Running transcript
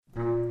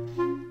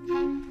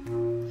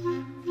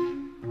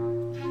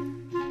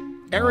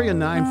Area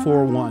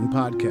 941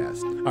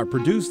 podcasts are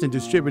produced and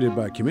distributed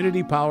by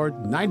community-powered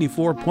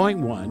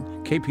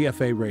 94.1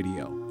 KPFA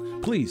Radio.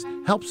 Please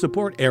help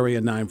support Area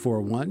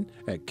 941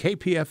 at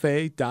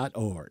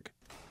kpfa.org.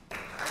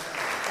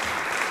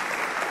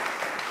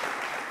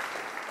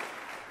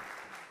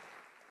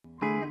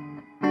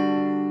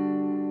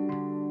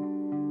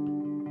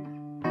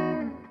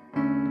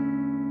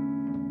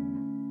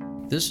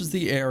 This is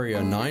the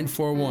Area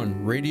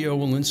 941 Radio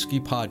Walensky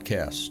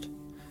podcast.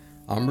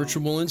 I'm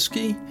Richard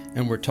Walensky,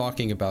 and we're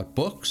talking about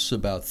books,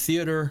 about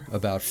theater,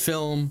 about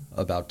film,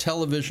 about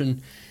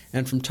television,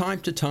 and from time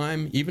to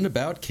time, even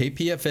about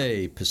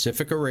KPFA,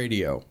 Pacifica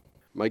Radio.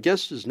 My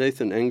guest is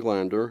Nathan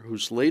Englander,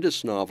 whose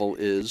latest novel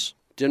is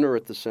Dinner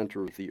at the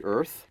Center of the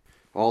Earth,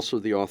 also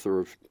the author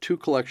of 2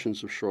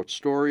 collections of short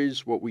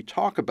stories, What We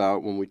Talk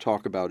About When We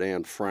Talk About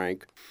Anne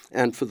Frank,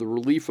 and For the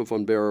Relief of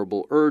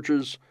Unbearable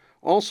Urges,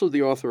 also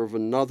the author of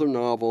another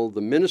novel,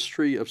 The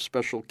Ministry of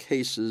Special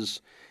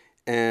Cases,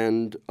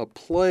 and a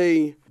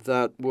play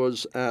that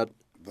was at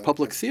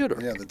Public Theater.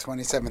 Yeah, The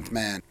 27th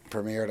Man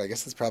premiered, I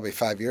guess it's probably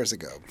 5 years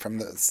ago, from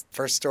the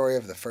first story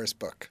of the first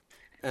book.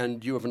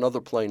 And you have another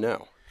play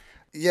now.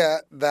 Yeah,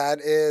 that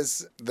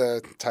is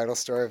the title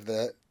story of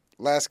the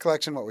last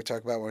collection. What we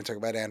talk about when we talk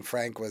about Anne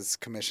Frank was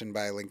commissioned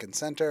by Lincoln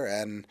Center,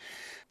 and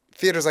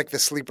theater's like the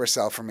sleeper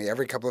cell for me.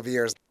 Every couple of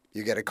years,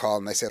 you get a call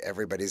and they say,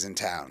 everybody's in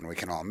town. We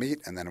can all meet,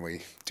 and then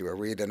we do a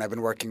read. And I've been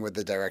working with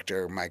the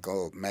director,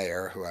 Michael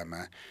Mayer, who I'm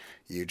a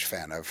huge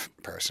fan of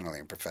personally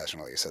and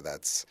professionally. So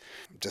that's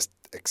just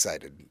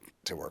excited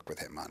to work with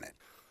him on it.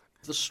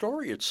 The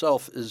story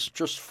itself is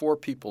just 4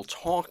 people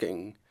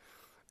talking.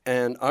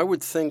 And I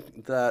would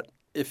think that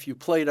if you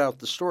played out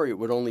the story, it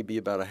would only be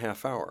about a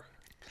half hour.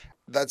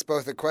 That's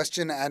both a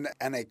question and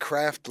a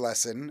craft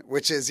lesson,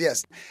 which is,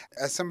 yes,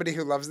 as somebody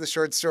who loves the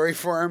short story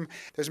form,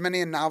 there's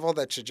many a novel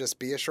that should just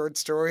be a short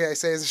story. I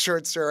say as a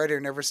short story writer,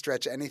 never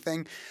stretch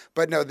anything.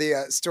 But no,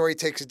 the story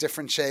takes a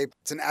different shape.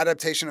 It's an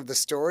adaptation of the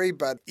story,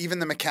 but even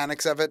the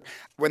mechanics of it,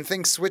 when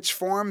things switch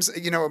forms,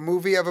 a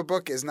movie of a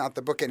book is not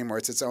the book anymore.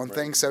 It's its own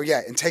thing. So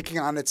yeah, in taking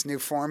on its new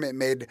form, it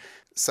made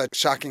such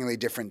shockingly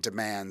different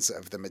demands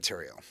of the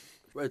material.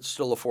 It's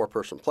still a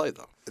 4-person play,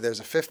 though.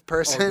 There's a 5th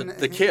person. Oh,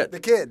 the kid. The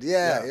kid,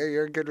 yeah.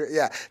 You're good.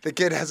 Yeah, the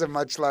kid has a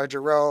much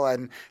larger role,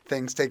 and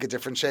things take a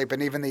different shape.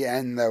 And even the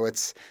end, though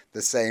it's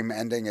the same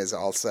ending, is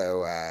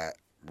also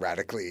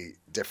radically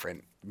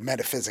different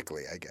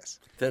metaphysically, I guess.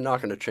 They're not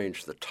going to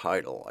change the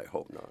title, I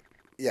hope not.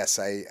 Yes,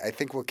 I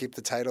think we'll keep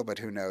the title, but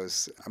who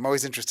knows? I'm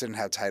always interested in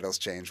how titles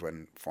change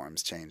when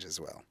forms change as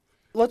well.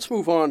 Let's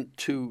move on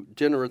to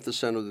Dinner at the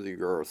Center of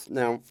the Earth.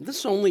 Now, this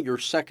is only your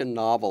second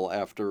novel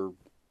after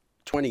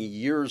 20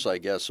 years, I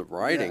guess, of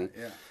writing.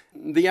 Yeah.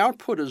 The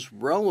output is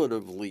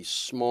relatively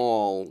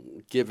small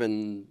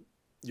given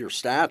your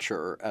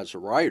stature as a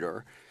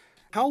writer.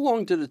 How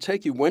long did it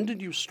take you? When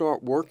did you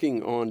start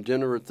working on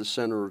Dinner at the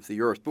Center of the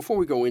Earth? Before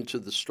we go into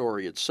the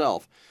story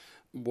itself,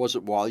 was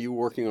it while you were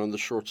working on the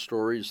short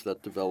stories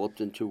that developed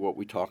into What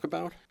We Talk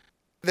About?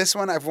 This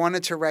one, I've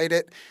wanted to write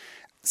it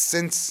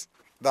since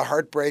the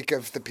heartbreak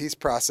of the peace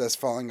process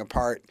falling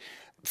apart.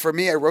 For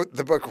me, I wrote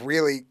the book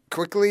really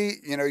quickly.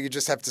 You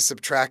just have to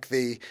subtract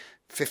the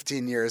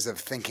 15 years of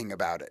thinking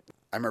about it.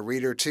 I'm a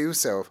reader too,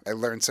 so I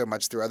learned so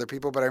much through other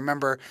people. But I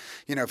remember,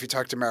 if you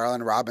talk to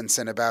Marilyn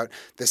Robinson about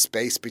the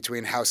space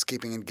between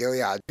Housekeeping and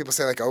Gilead, people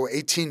say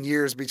 18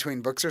 years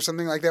between books or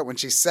something like that. When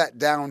she sat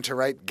down to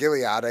write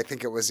Gilead, I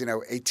think it was,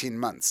 18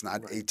 months,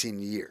 not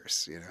 18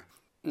 years,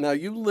 Now,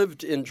 you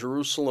lived in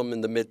Jerusalem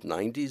in the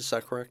mid-90s, is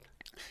that correct?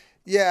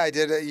 Yeah, I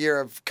did a year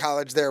of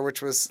college there,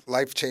 which was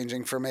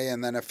life-changing for me,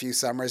 and then a few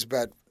summers.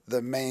 But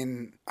the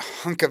main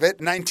hunk of it,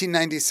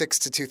 1996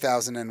 to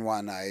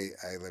 2001, I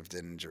lived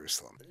in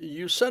Jerusalem.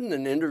 You said in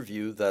an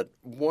interview that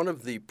one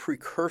of the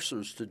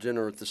precursors to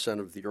Dinner at the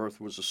Center of the Earth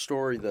was a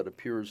story that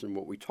appears in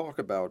What We Talk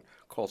About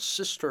called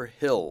Sister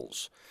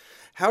Hills.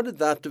 How did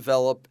that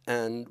develop,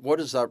 and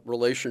what is that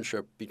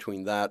relationship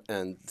between that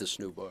and this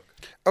new book?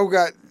 Oh,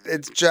 God,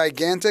 it's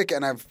gigantic,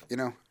 and I've,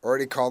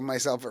 already called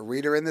myself a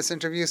reader in this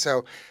interview,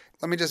 so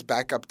let me just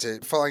back up to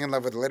falling in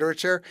love with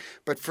literature.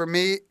 But for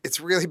me,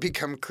 it's really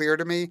become clear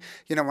to me,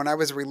 when I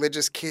was a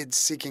religious kid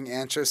seeking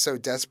answers so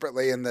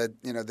desperately, and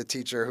the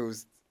teacher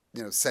who's,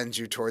 sends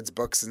you towards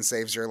books and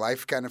saves your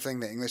life kind of thing,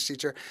 the English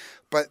teacher.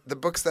 But the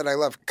books that I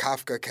love,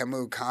 Kafka,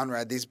 Camus,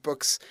 Conrad, these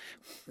books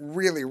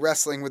really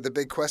wrestling with the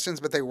big questions,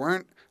 but they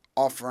weren't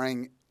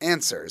offering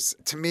answers.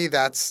 To me,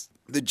 that's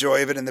the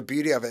joy of it and the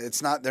beauty of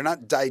it. They're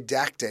not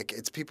didactic.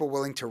 It's people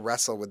willing to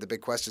wrestle with the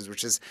big questions,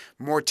 which is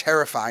more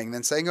terrifying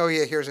than saying, oh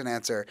yeah, here's an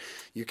answer.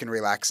 You can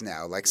relax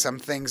now. Some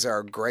things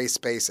are gray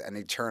space and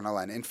eternal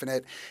and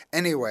infinite.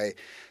 Anyway,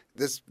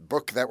 this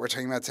book that we're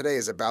talking about today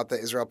is about the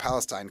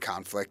Israel-Palestine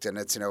conflict, and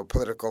it's, a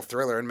political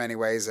thriller in many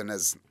ways, and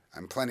as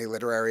I'm plenty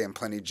literary and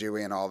plenty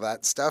Jewy and all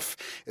that stuff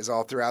is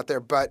all throughout there.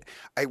 But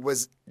I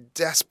was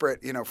desperate,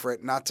 for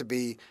it not to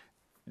be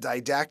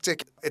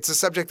didactic. It's a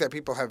subject that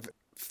people have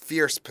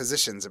fierce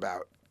positions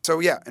about. So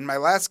yeah, in my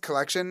last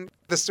collection,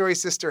 the story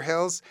Sister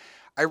Hills,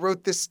 I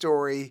wrote this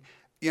story,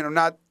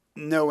 not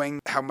knowing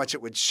how much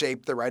it would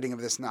shape the writing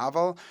of this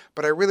novel.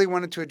 But I really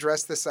wanted to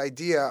address this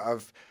idea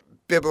of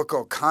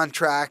biblical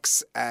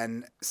contracts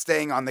and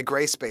staying on the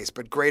gray space,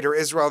 but greater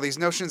Israel, these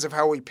notions of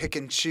how we pick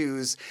and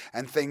choose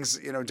and things,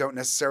 don't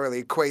necessarily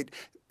equate.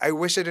 I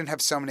wish I didn't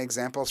have so many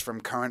examples from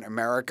current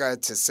America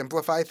to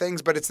simplify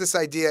things, but it's this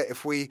idea,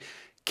 if we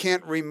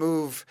can't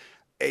remove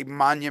a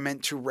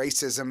monument to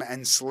racism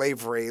and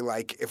slavery,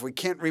 like if we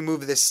can't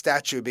remove this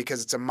statue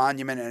because it's a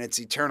monument and it's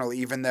eternal,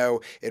 even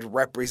though it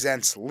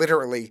represents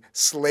literally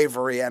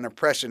slavery and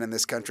oppression in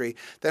this country,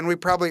 then we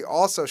probably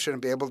also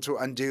shouldn't be able to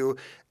undo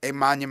a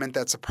monument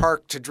that's a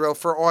park to drill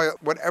for oil.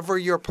 Whatever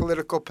your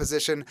political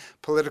position,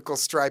 political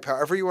stripe,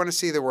 however you want to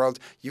see the world,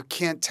 you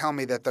can't tell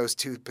me that those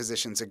two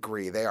positions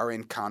agree. They are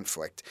in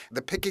conflict.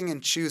 The picking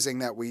and choosing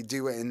that we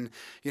do in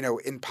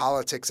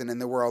politics and in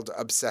the world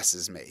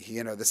obsesses me.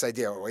 This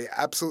idea, we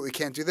absolutely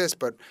can't do this,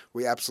 but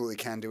we absolutely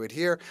can do it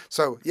here.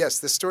 So yes,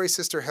 the story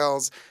Sister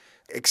Hills,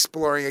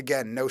 exploring,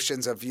 again,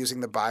 notions of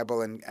using the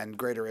Bible and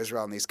greater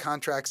Israel in these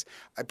contracts.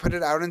 I put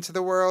it out into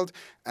the world,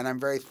 and I'm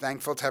very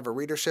thankful to have a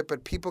readership,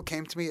 but people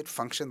came to me. It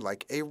functioned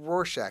like a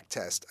Rorschach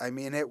test. I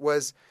mean, it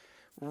was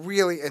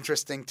really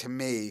interesting to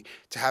me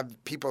to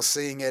have people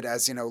seeing it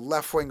as,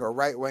 left-wing or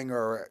right-wing,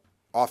 or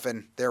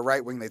often they're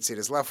right-wing, they'd see it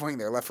as left-wing,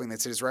 they're left-wing,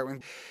 they'd see it as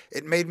right-wing.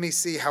 It made me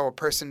see how a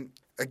person,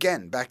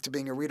 again, back to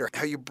being a reader,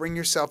 how you bring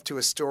yourself to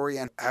a story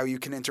and how you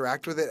can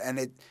interact with it, and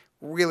it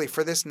really,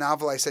 for this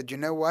novel, I said, you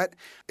know what?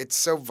 It's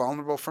so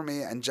vulnerable for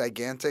me and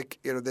gigantic,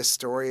 this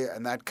story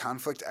and that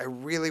conflict. I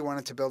really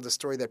wanted to build a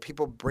story that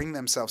people bring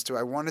themselves to.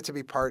 I wanted to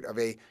be part of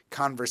a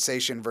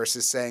conversation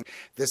versus saying,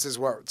 this is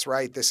what's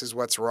right, this is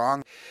what's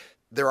wrong.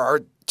 There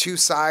are two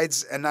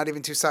sides, and not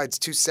even two sides,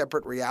 two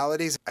separate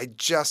realities. I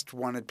just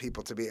wanted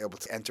people to be able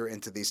to enter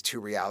into these two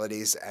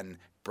realities and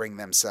bring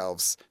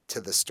themselves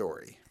to the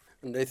story.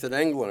 Nathan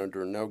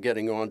Englander, now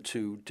getting on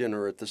to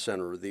Dinner at the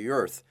Center of the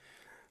Earth.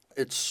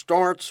 It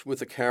starts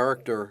with a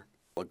character,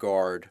 a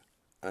guard,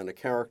 and a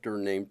character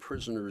named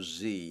Prisoner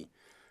Z,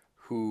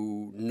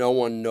 who no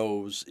one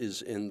knows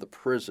is in the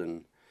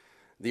prison.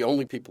 The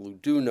only people who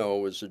do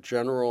know is a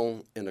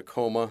general in a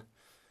coma,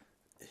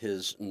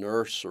 his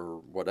nurse or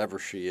whatever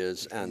she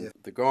is, and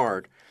the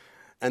guard.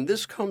 And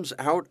this comes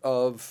out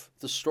of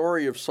the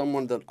story of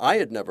someone that I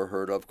had never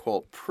heard of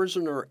called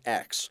Prisoner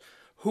X.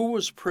 Who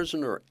was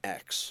Prisoner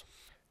X?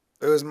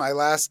 It was my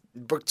last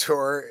book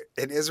tour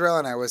in Israel,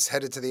 and I was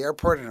headed to the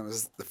airport, and it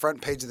was the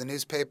front page of the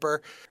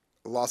newspaper.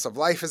 Loss of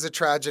life is a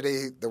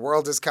tragedy. The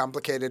world is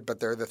complicated, but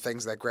they're the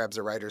things that grabs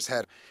a writer's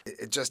head.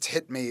 It just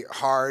hit me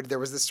hard. There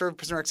was this story of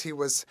Prisoner X.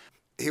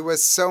 He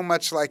was so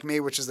much like me,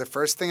 which is the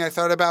first thing I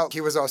thought about.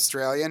 He was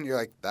Australian. You're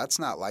like, that's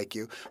not like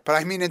you. But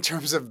I mean in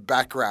terms of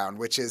background,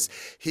 which is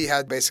he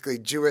had basically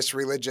Jewish,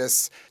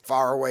 religious,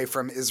 far away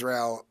from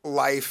Israel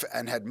life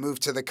and had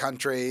moved to the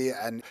country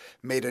and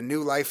made a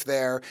new life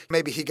there.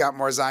 Maybe he got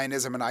more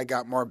Zionism and I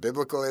got more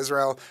biblical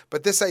Israel.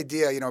 But this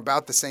idea,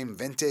 about the same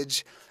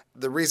vintage,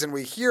 the reason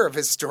we hear of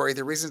his story,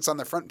 the reason it's on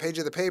the front page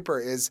of the paper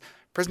is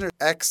Prisoner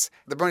X,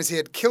 the point is he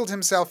had killed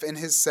himself in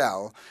his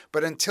cell,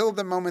 but until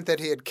the moment that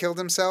he had killed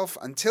himself,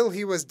 until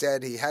he was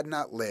dead, he had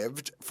not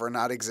lived for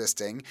not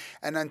existing,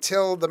 and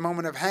until the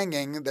moment of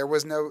hanging, there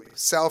was no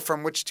cell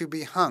from which to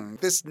be hung.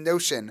 This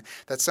notion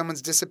that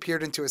someone's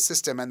disappeared into a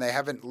system and they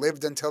haven't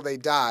lived until they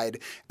died,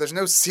 there's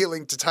no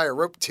ceiling to tie a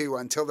rope to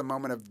until the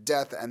moment of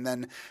death, and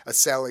then a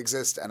cell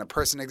exists and a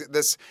person exists.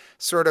 This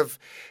sort of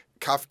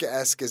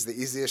Kafkaesque is the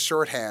easiest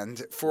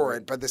shorthand for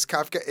it, but this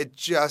Kafka, it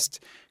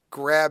just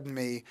grabbed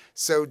me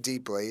so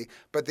deeply.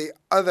 But the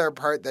other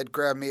part that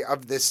grabbed me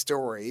of this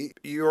story,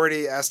 you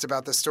already asked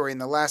about the story in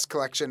the last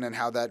collection and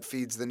how that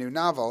feeds the new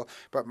novel,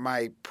 but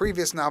my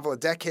previous novel a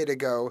decade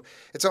ago,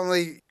 it's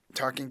only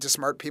talking to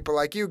smart people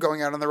like you,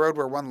 going out on the road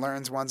where one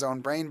learns one's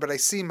own brain, but I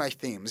see my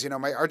themes.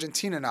 My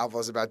Argentina novel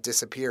is about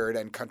disappeared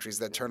and countries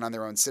that turn on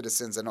their own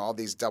citizens and all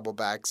these double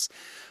backs.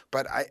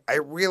 But I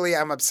really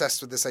am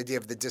obsessed with this idea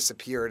of the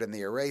disappeared and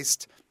the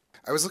erased.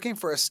 I was looking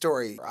for a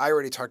story. I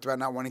already talked about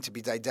not wanting to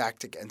be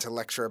didactic and to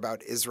lecture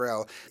about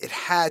Israel. It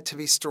had to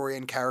be story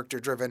and character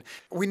driven.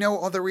 We know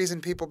all the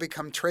reason people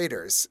become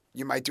traitors.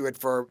 You might do it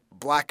for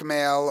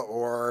blackmail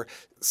or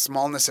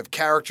smallness of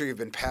character. You've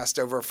been passed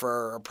over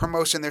for a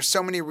promotion. There's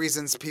so many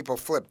reasons people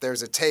flip.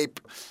 There's a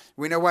tape.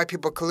 We know why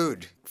people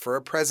collude for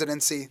a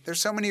presidency.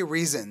 There's so many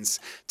reasons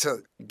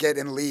to get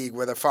in league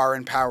with a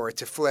foreign power,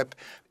 to flip.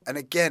 And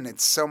again,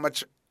 it's so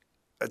much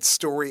a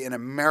story in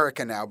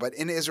America now, but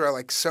in Israel,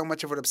 so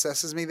much of what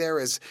obsesses me there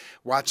is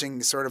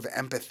watching sort of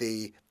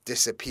empathy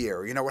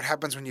disappear. What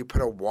happens when you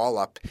put a wall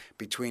up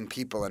between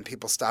people and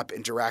people stop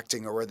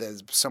interacting, or where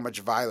there's so much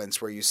violence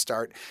where you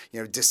start,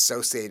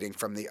 dissociating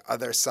from the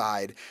other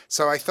side.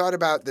 So I thought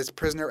about this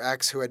Prisoner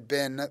X, who had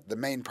been the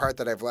main part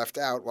that I've left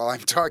out while I'm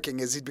talking,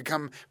 is he'd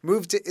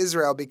moved to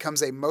Israel,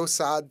 becomes a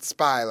Mossad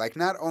spy.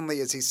 Not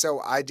only is he so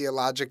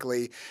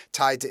ideologically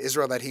tied to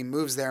Israel that he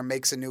moves there,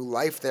 makes a new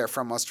life there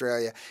from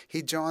Australia,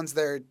 he joins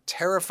their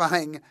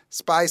terrifying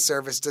spy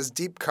service, does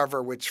deep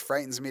cover, which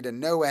frightens me to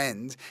no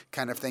end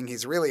kind of thing.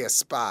 He's really really a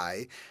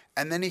spy.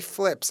 And then he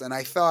flips. And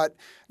I thought,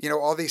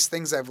 all these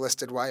things I've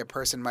listed why a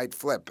person might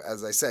flip,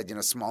 as I said,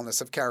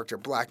 smallness of character,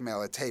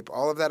 blackmail, a tape,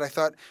 all of that. I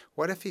thought,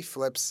 what if he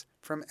flips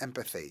from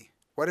empathy?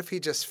 What if he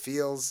just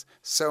feels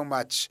so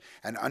much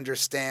and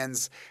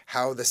understands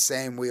how the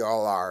same we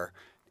all are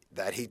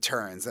that he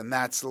turns? And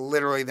that's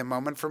literally the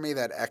moment for me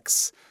that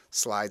X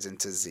slides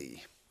into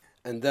Z.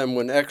 And then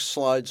when X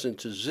slides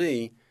into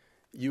Z,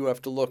 you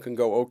have to look and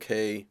go,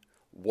 okay,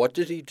 what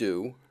did he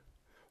do?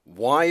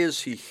 Why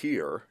is he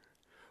here?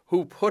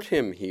 Who put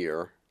him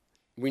here?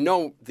 We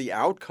know the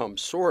outcome,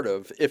 sort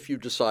of, if you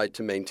decide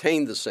to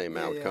maintain the same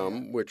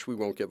outcome, which we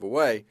won't give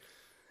away.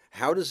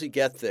 How does he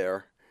get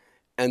there?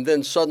 And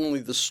then suddenly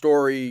the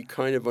story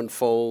kind of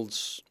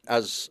unfolds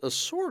as a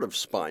sort of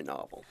spy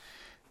novel.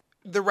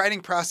 The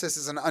writing process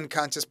is an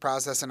unconscious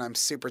process, and I'm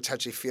super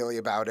touchy-feely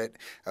about it,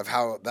 of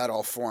how that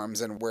all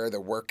forms and where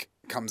the work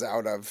comes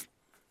out of.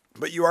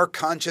 But you are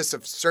conscious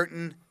of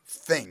certain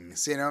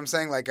things, you know what I'm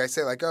saying? Like I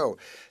say,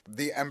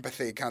 the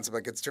empathy concept,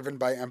 like it's driven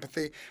by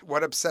empathy.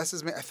 What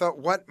obsesses me, I thought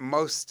what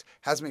most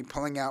has me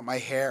pulling out my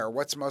hair,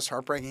 what's most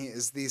heartbreaking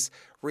is these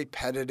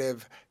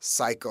repetitive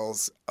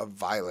cycles of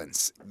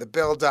violence. The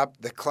build-up,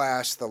 the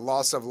clash, the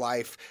loss of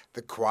life,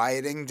 the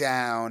quieting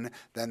down,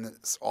 then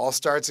it all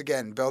starts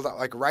again, build up.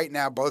 Like right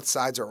now, both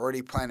sides are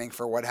already planning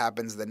for what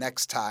happens the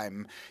next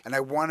time. And I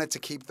wanted to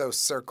keep those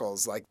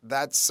circles. Like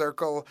that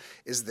circle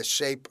is the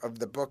shape of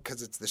the book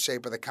because it's the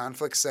shape of the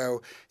conflict.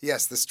 So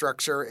yes, the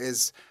structure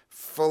is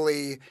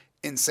fully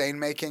insane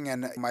making,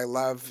 and my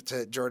love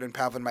to Jordan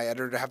Palvin, my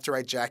editor, to have to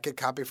write jacket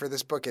copy for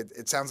this book.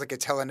 It sounds like a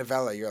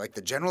telenovela. You're like,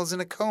 the general's in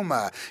a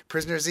coma,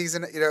 prisoner Z's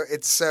in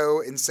it's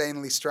so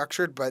insanely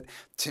structured. But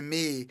to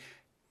me,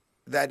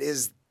 that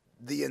is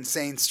the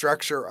insane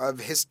structure of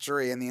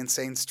history and the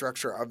insane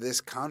structure of this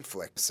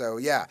conflict. So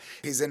yeah,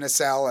 he's in a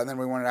cell, and then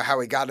we want to know how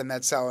he got in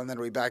that cell, and then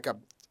we back up.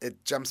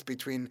 It jumps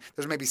between,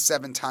 there's maybe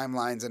 7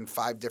 timelines and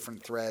 5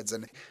 different threads,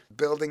 and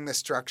building the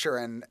structure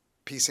and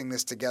piecing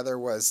this together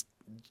was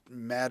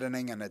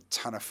maddening and a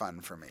ton of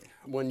fun for me.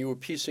 When you were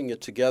piecing it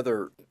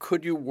together,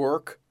 could you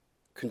work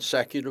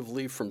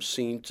consecutively from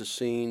scene to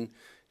scene?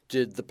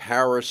 Did the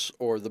Paris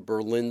or the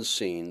Berlin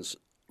scenes,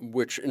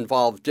 which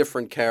involved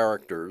different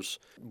characters,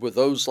 were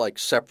those like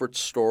separate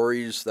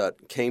stories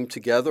that came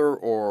together,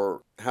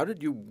 or how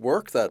did you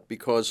work that?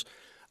 Because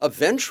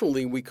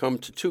eventually we come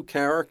to 2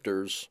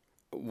 characters,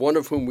 one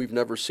of whom we've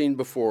never seen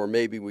before,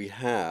 maybe we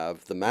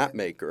have, the map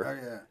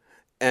maker,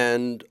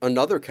 and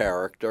another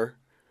character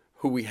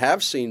who we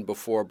have seen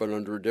before but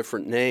under a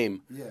different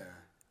name. Yeah.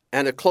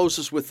 And it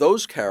closes with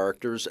those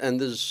characters, and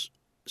there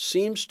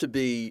seems to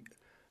be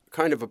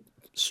kind of a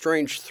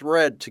strange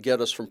thread to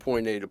get us from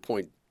point A to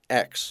point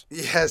X.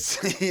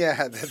 Yes,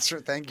 yeah, that's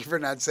true. Thank you for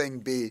not saying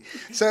B.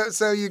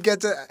 So you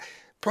get to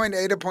point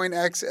A to point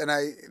X, and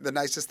the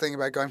nicest thing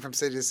about going from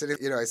city to city,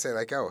 I say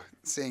like, oh,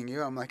 seeing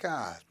you, I'm like,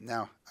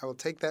 now I will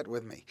take that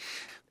with me.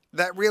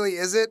 That really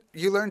is it.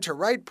 You learn to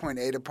write point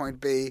A to point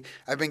B.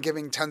 I've been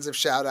giving tons of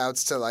shout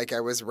outs to,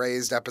 I was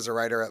raised up as a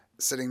writer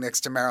sitting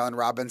next to Marilyn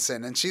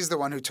Robinson, and she's the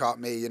one who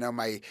taught me,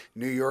 my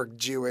New York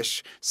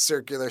Jewish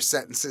circular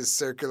sentences,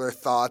 circular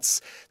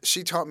thoughts.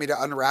 She taught me to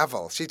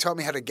unravel. She taught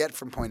me how to get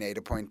from point A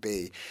to point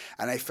B.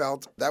 And I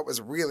felt that was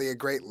really a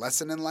great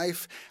lesson in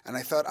life. And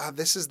I thought,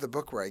 this is the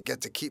book where I get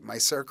to keep my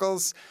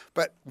circles.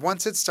 But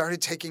once it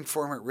started taking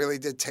form, it really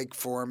did take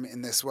form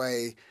in this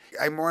way.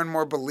 I more and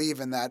more believe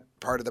in that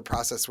part of the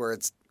process where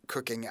it's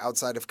cooking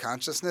outside of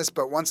consciousness.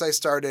 But once I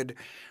started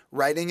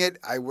writing it,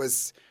 I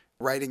was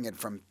writing it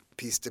from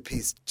piece to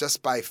piece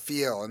just by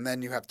feel, and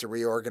then you have to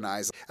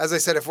reorganize. As I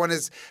said, if one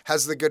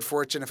has the good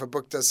fortune, if a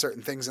book does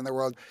certain things in the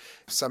world,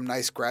 some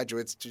nice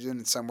graduate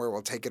student somewhere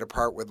will take it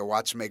apart with a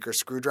watchmaker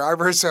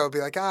screwdriver. So it'll be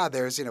like,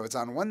 there's, it's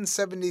on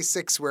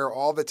 176 where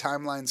all the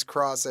timelines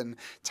cross and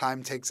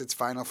time takes its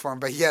final form.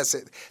 But yes,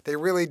 they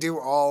really do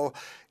all,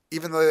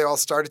 even though they all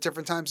start at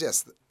different times,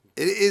 yes,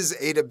 it is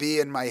A to B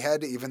in my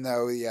head, even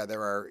though,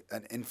 there are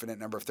an infinite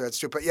number of threads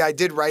to it. But I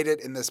did write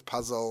it in this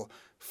puzzle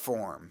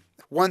form.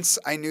 Once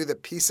I knew the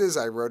pieces,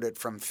 I wrote it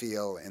from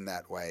feel in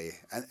that way.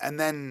 And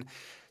then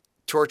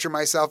torture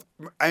myself.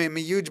 I am a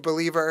huge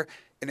believer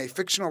in a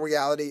fictional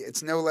reality.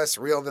 It's no less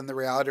real than the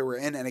reality we're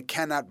in, and it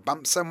cannot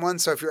bump someone.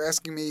 So if you're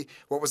asking me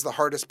what was the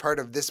hardest part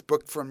of this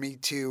book for me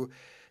to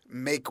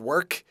make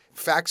work,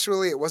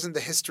 factually, it wasn't the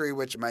history,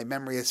 which my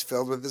memory is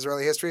filled with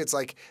Israeli history. It's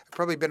like I've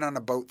probably been on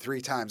a boat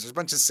 3 times. There's a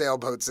bunch of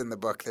sailboats in the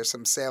book. There's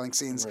some sailing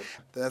scenes. Right.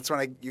 That's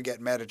when you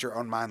get mad at your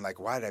own mind, like,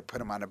 why did I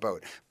put him on a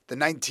boat? The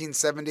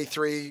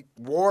 1973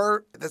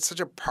 war, that's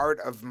such a part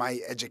of my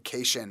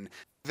education.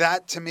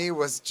 That, to me,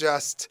 was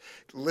just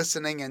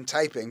listening and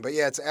typing. But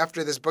it's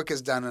after this book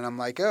is done, and I'm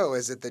like,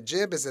 is it the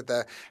jib? Is it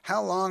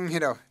how long,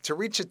 to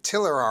reach a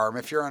tiller arm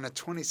if you're on a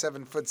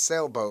 27-foot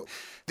sailboat?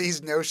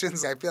 These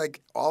notions, I feel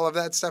like all of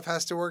that stuff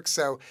has to work.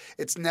 So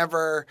it's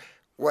never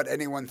what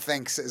anyone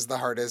thinks is the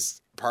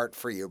hardest part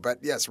for you. But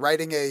yes,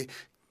 writing a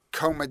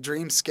coma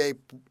dreamscape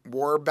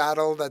war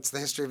battle that's the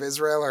history of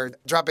Israel, or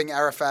dropping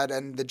Arafat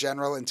and the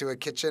general into a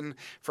kitchen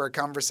for a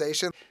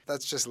conversation,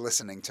 that's just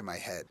listening to my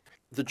head.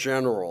 the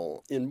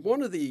general. In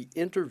one of the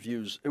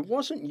interviews, it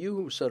wasn't you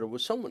who said it,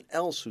 was someone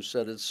else who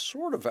said it's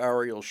sort of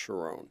Ariel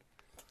Sharon.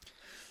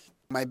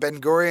 My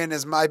Ben-Gurion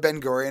is my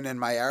Ben-Gurion, and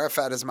my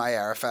Arafat is my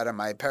Arafat, and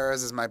my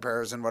Peres is my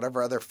Peres, and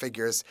whatever other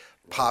figures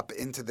pop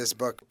into this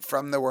book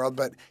from the world.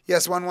 But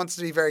yes, one wants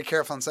to be very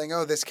careful in saying,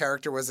 oh, this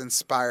character was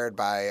inspired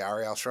by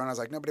Ariel Sharon. I was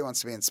like, nobody wants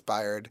to be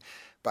inspired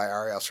by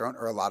Ariel Sharon,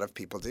 or a lot of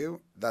people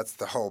do. That's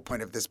the whole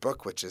point of this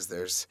book, which is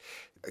there's,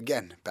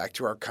 again, back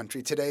to our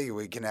country today,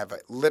 we can have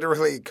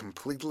literally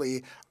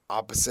completely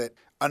opposite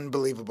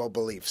unbelievable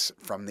beliefs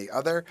from the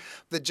other.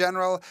 The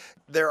general,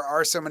 there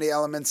are so many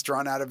elements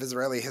drawn out of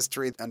Israeli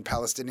history and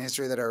Palestinian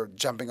history that are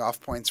jumping off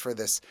points for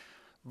this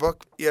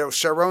book.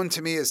 Sharon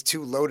to me is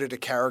too loaded a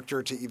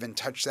character to even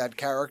touch that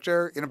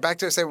character. Back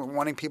to saying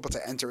wanting people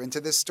to enter into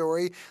this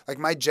story, like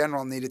my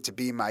general needed to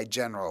be my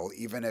general,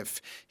 even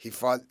if he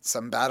fought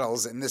some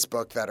battles in this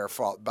book that are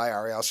fought by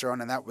Ariel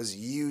Sharon, and that was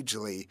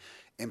hugely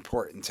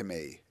important to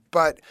me.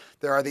 But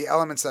there are the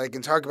elements that I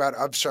can talk about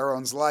of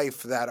Sharon's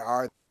life that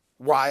are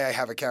why I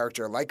have a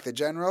character like the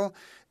general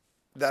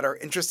that are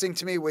interesting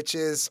to me, which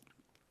is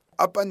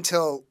up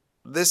until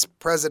this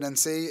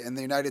presidency in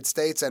the United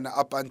States and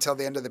up until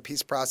the end of the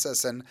peace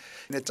process and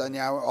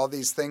Netanyahu, all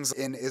these things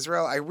in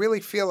Israel, I really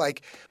feel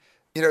like,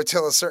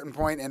 till a certain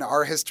point in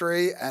our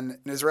history and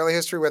in Israeli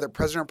history, whether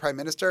president or prime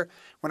minister,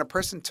 when a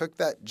person took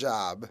that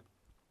job,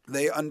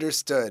 they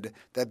understood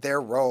that their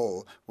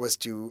role was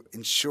to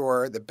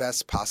ensure the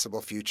best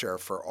possible future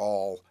for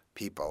all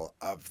people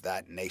of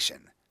that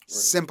nation.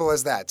 Simple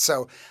as that.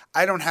 So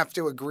I don't have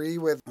to agree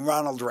with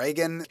Ronald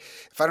Reagan.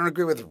 If I don't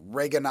agree with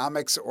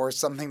Reaganomics or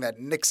something that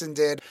Nixon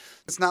did,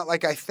 it's not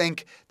like I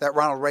think that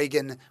Ronald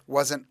Reagan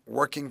wasn't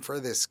working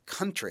for this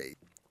country.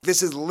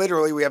 This is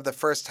literally, we have the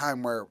first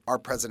time where our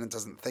president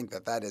doesn't think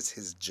that that is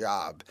his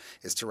job,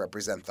 is to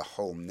represent the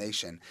whole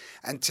nation.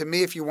 And to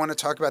me, if you want to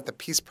talk about the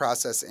peace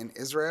process in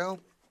Israel,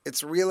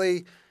 it's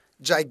really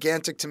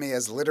gigantic to me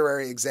as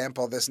literary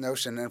example, this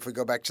notion. And if we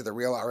go back to the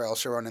real Ariel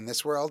Sharon in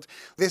this world,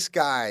 this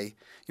guy,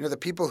 the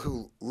people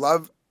who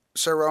love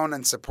Sharon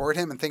and support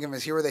him and think of him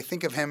as hero, they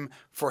think of him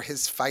for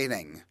his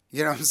fighting.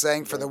 You know what I'm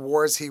saying? For the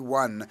wars he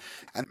won.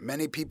 And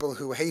many people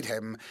who hate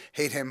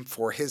him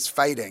for his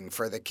fighting,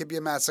 for the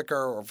Kibbutz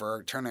massacre or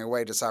for turning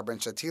away to Sabra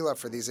and Shatila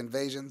for these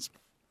invasions.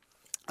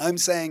 I'm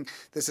saying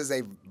this is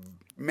a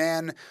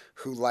man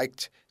who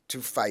liked to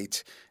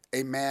fight,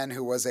 a man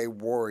who was a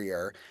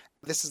warrior.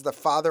 This is the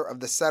father of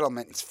the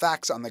settlement. It's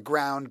facts on the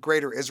ground,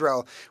 Greater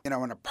Israel,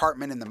 an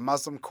apartment in the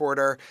Muslim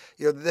quarter.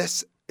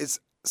 This is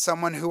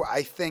someone who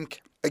I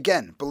think,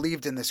 again,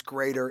 believed in this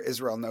Greater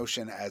Israel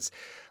notion as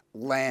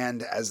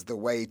land as the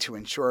way to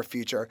ensure a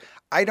future.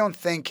 I don't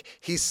think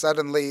he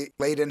suddenly,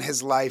 late in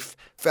his life,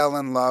 fell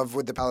in love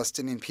with the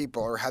Palestinian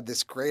people or had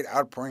this great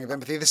outpouring of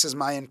empathy. This is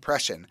my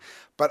impression.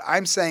 But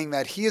I'm saying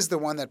that he is the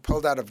one that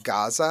pulled out of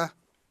Gaza.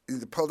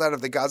 Pulled out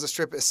of the Gaza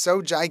Strip is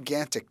so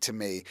gigantic to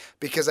me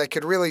because I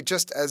could really,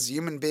 just as a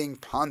human being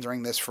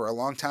pondering this for a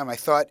long time, I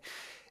thought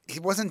he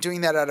wasn't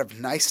doing that out of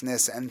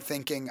niceness and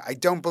thinking, I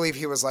don't believe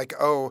he was like,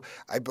 oh,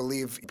 I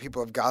believe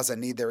people of Gaza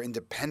need their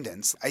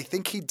independence. I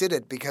think he did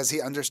it because he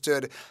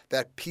understood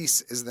that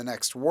peace is the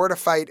next war to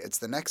fight. It's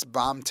the next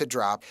bomb to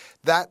drop.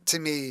 That to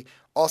me,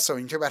 also,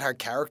 when you talk about how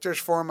characters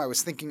form, I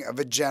was thinking of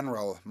a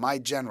general, my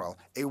general,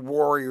 a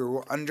warrior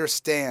who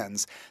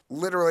understands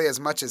literally as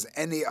much as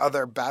any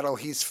other battle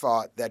he's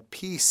fought that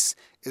peace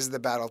is the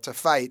battle to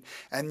fight.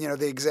 And,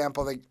 the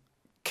example, the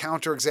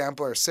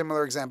counterexample or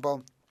similar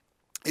example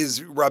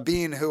is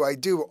Rabin, who I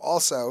do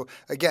also,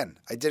 again,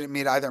 I didn't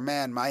meet either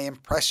man, my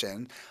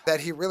impression that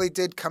he really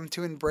did come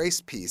to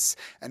embrace peace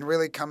and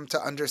really come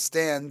to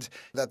understand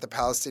that the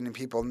Palestinian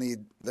people need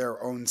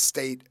their own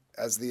state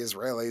as the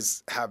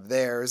Israelis have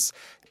theirs.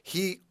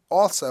 He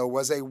also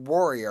was a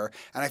warrior,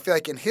 and I feel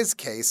like in his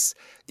case,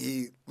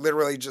 he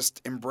literally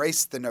just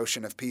embraced the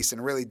notion of peace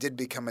and really did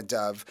become a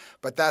dove.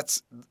 But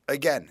that's,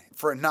 again,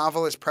 for a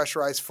novelist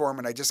pressurized form,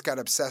 and I just got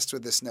obsessed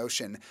with this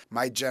notion,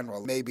 my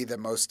general may be the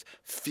most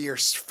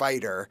fierce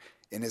fighter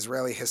in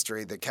Israeli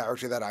history, the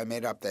character that I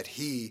made up, that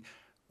he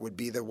would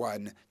be the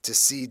one to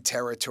cede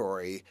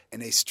territory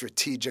in a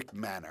strategic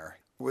manner.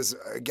 It was,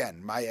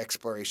 again, my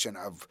exploration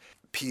of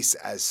peace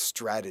as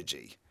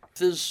strategy.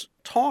 There's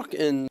talk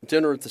in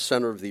Dinner at the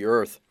Center of the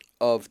Earth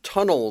of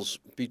tunnels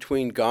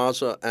between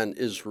Gaza and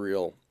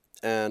Israel,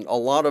 and a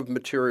lot of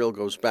material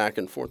goes back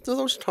and forth. Do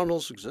those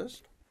tunnels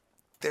exist?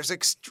 There's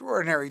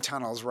extraordinary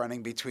tunnels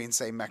running between,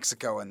 say,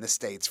 Mexico and the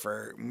States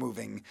for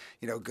moving,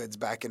 goods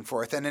back and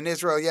forth. And in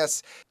Israel,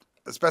 yes,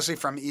 especially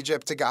from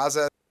Egypt to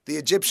Gaza, the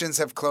Egyptians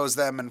have closed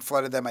them and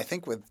flooded them, I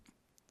think, with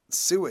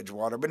sewage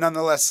water. But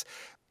nonetheless,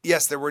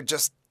 yes, there were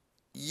just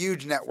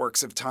huge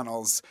networks of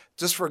tunnels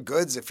just for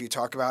goods, if you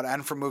talk about,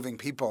 and for moving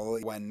people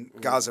when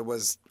Gaza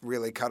was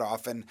really cut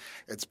off. And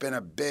it's been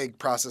a big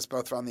process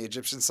both on the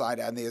Egyptian side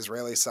and the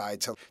Israeli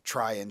side to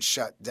try and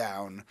shut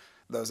down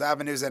those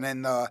avenues. And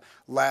in the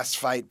last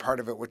fight, part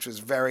of it, which was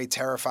very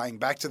terrifying,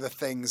 back to the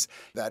things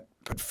that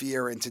put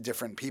fear into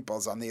different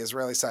peoples. On the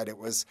Israeli side, it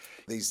was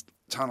these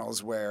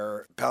tunnels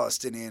where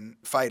Palestinian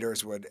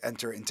fighters would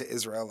enter into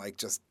Israel, like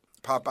just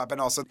pop up.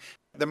 And also,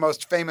 the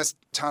most famous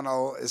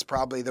tunnel is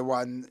probably the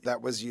one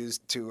that was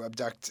used to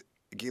abduct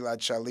Gilad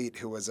Shalit,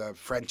 who was a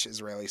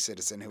French-Israeli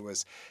citizen who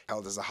was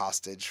held as a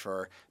hostage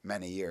for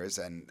many years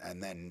and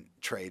then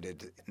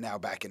traded, now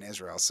back in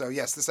Israel. So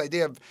yes, this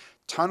idea of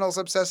tunnels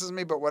obsesses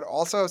me, but what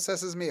also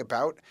obsesses me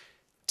about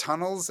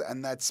tunnels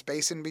and that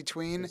space in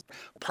between,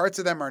 parts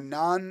of them are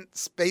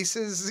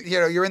non-spaces.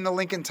 You're in the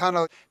Lincoln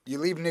Tunnel. You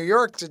leave New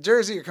York to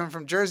Jersey, you're coming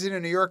from Jersey to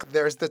New York,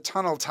 there's the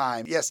tunnel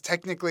time. Yes,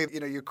 technically,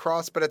 you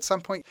cross, but at some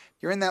point,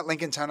 you're in that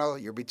Lincoln Tunnel,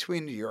 you're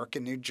between New York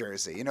and New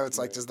Jersey. It's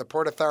like, does the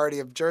Port Authority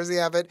of Jersey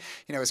have it?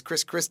 Is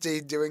Chris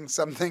Christie doing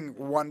something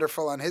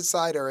wonderful on his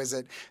side, or is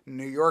it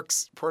New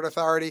York's Port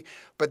Authority?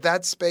 But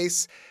that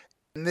space,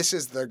 and this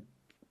is the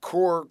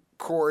core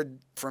chord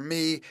for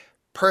me,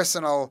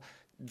 personal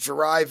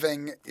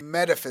driving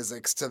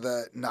metaphysics to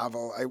the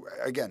novel.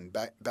 Again,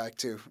 back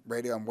to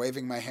radio, I'm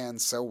waving my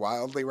hands so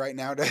wildly right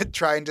now to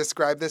try and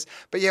describe this.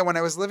 But yeah, when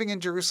I was living in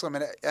Jerusalem,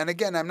 and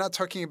again, I'm not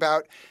talking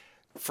about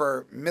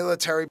for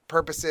military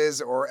purposes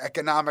or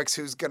economics,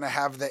 who's going to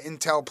have the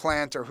Intel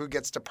plant or who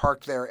gets to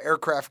park their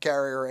aircraft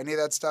carrier or any of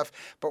that stuff.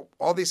 But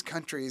all these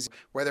countries,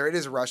 whether it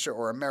is Russia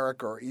or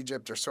America or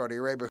Egypt or Saudi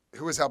Arabia,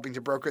 who is helping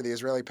to broker the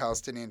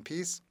Israeli-Palestinian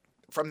peace,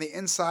 from the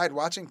inside,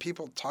 watching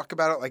people talk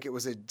about it like it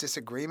was a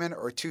disagreement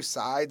or two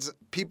sides,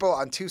 people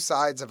on two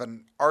sides of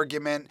an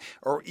argument,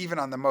 or even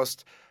on the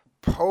most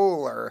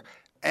polar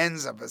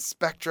ends of a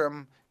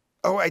spectrum.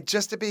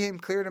 It became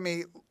clear to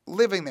me,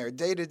 living there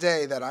day to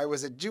day, that I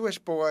was a Jewish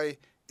boy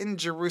in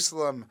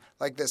Jerusalem,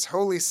 like this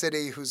holy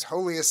city whose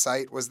holiest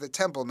site was the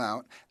Temple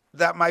Mount,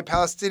 that my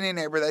Palestinian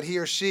neighbor, that he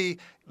or she,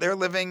 they're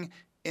living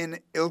in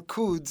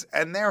Il-Quds,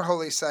 and their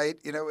holy site,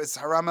 is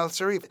Haram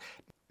al-Sharif.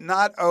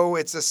 Not,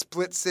 it's a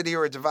split city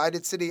or a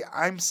divided city.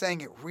 I'm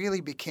saying it really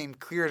became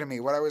clear to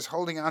me. What I was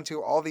holding on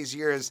to all these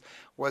years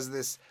was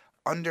this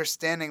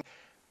understanding,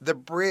 the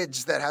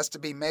bridge that has to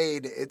be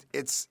made.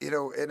 It's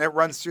and it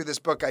runs through this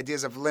book,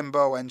 ideas of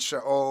limbo and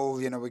Sheol.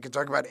 We could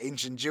talk about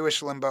ancient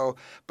Jewish limbo,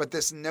 but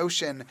this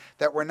notion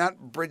that we're not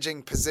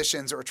bridging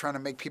positions or trying to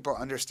make people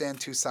understand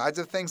two sides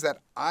of things, that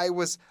I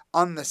was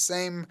on the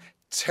same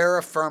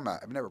terra firma.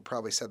 I've never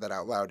probably said that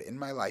out loud in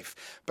my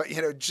life, but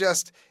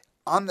just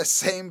on the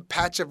same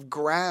patch of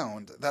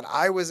ground, that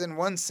I was in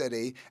one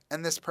city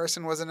and this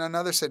person was in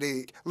another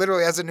city,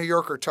 literally as a New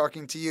Yorker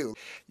talking to you.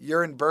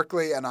 You're in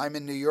Berkeley and I'm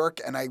in New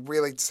York, and I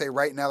really say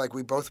right now, like,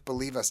 we both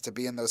believe us to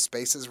be in those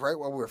spaces right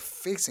while we're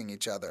facing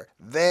each other.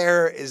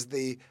 There is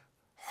the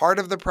heart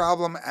of the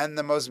problem and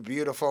the most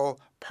beautiful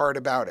part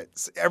about it.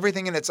 It's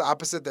everything in its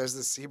opposite. There's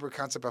this Hebrew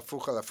concept of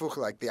fucha,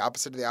 like the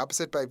opposite of the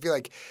opposite, but I feel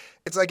like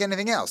it's like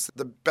anything else.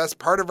 The best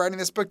part of writing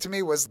this book to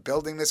me was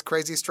building this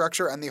crazy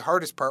structure, and the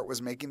hardest part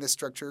was making this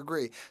structure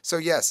agree. So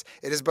yes,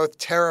 it is both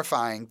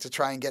terrifying to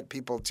try and get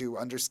people to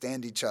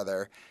understand each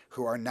other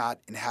who are not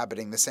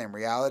inhabiting the same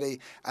reality,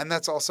 and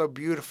that's also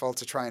beautiful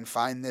to try and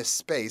find this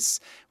space,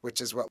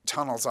 which is what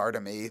tunnels are to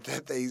me,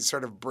 that they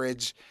sort of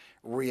bridge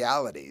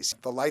realities.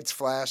 The lights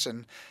flash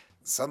and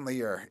suddenly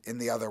you're in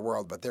the other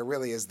world, but there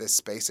really is this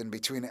space in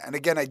between. And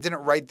again, I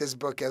didn't write this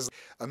book as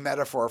a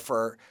metaphor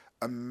for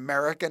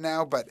America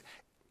now, but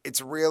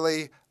it's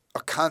really a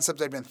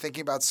concept I've been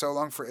thinking about so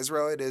long for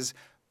Israel. It is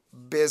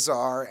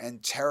bizarre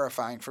and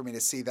terrifying for me to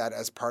see that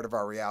as part of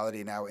our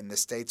reality now in the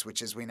States,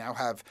 which is we now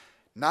have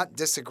not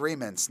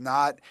disagreements,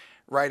 not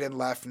right and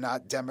left,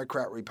 not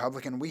Democrat,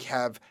 Republican. We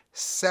have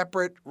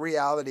separate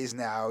realities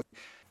now.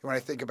 When I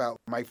think about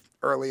my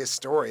earliest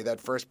story, that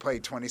first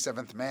play,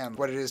 27th Man,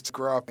 what it is to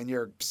grow up in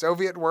your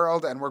Soviet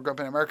world and grow up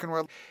in the American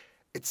world,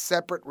 it's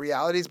separate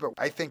realities, but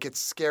I think it's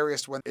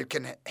scariest when it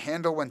can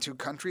handle when two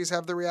countries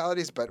have the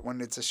realities, but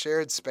when it's a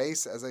shared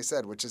space, as I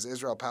said, which is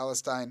Israel,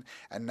 Palestine,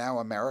 and now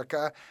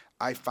America,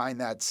 I find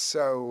that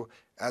so,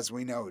 as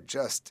we know,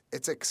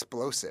 it's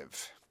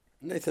explosive.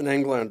 Nathan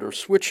Englander,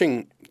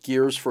 switching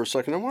gears for a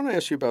second, I want to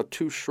ask you about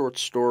two short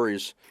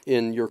stories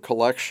in your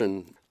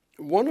collection.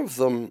 One of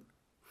them,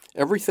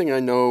 Everything I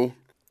Know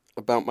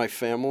About My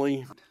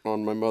Family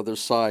on my mother's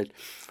side.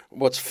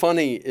 What's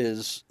funny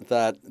is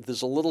that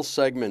there's a little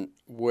segment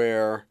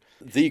where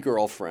the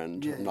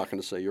girlfriend, I'm not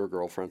going to say your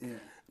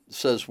girlfriend,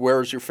 says,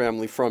 "Where's your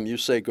family from?" You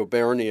say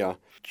Gubernia.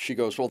 She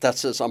goes, "Well, that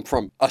says I'm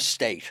from a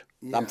state.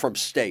 I'm from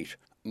state."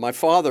 My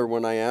father,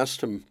 when I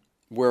asked him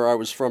where I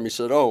was from, he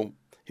said,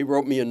 he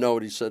wrote me a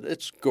note. He said,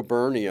 "It's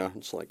Gubernia."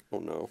 It's like, oh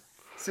no.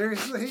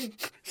 Seriously?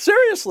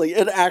 Seriously,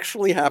 it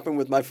actually happened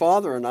with my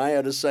father, and I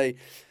had to say,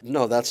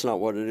 no, that's not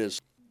what it is.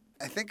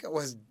 I think it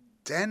was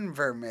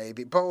Denver,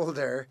 maybe,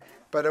 Boulder,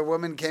 but a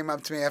woman came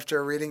up to me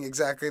after reading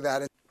exactly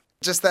that. And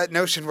just that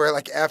notion where,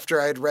 like, after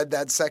I had read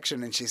that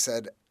section, and she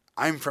said,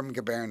 "I'm from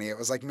Gubernia." It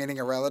was like meeting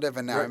a relative,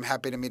 and now I'm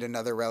happy to meet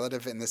another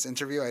relative in this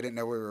interview. I didn't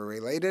know we were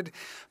related.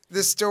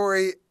 This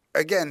story,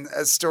 again,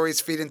 as stories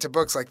feed into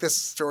books, like this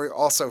story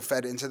also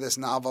fed into this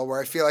novel,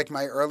 where I feel like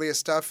my earliest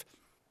stuff,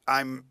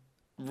 I'm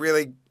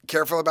really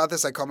careful about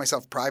this. I call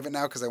myself private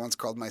now because I once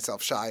called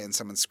myself shy and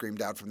someone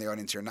screamed out from the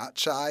audience, "You're not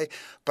shy."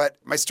 But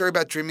my story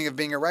about dreaming of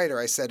being a writer,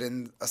 I said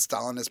in a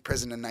Stalinist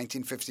prison in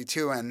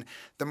 1952. And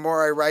the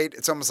more I write,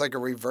 it's almost like a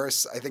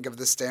reverse, I think, of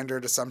the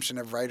standard assumption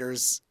of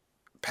writers'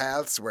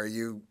 paths where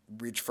you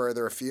reach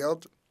further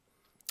afield.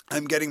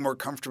 I'm getting more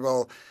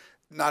comfortable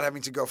not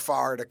having to go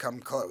far to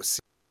come close.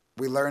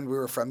 We learned we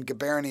were from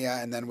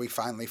Gubernia, and then we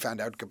finally found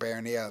out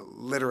Gubernia,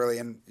 literally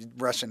in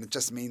Russian, it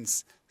just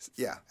means,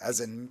 as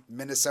in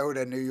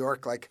Minnesota, New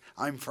York, like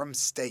I'm from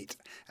state.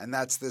 And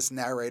that's this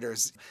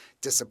narrator's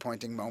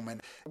disappointing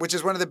moment, which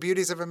is one of the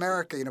beauties of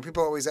America.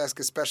 People always ask,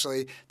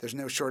 especially, there's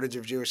no shortage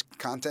of Jewish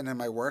content in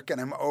my work, and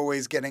I'm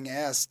always getting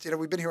asked,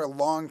 we've been here a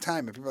long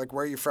time, and people are like,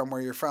 where are you from,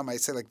 where are you from? I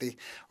say, like, the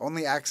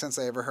only accents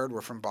I ever heard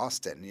were from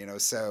Boston,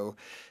 so...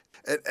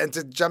 And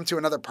to jump to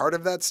another part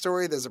of that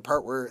story, there's a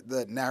part where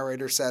the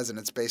narrator says, and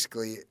it's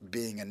basically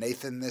being a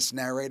Nathan, this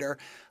narrator,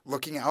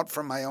 looking out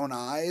from my own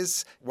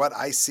eyes, what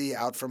I see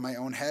out from my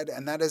own head.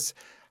 And that is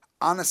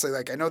honestly,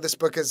 like, I know this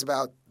book is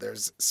about,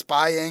 there's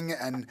spying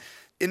and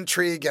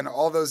intrigue and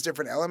all those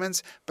different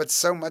elements, but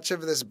so much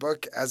of this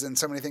book, as in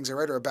so many things I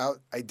write, are about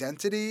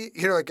identity.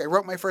 Like I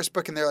wrote my first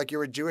book and they're like,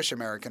 you're a Jewish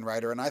American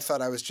writer. And I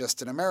thought I was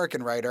just an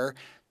American writer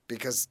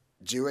because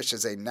Jewish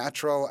is a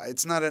natural,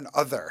 it's not an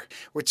other,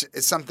 which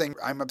is something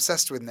I'm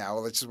obsessed with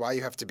now, which is why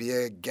you have to be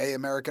a gay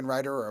American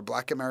writer or a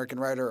black American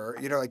writer or,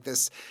 like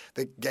this,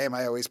 the game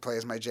I always play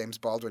is my James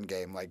Baldwin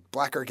game, like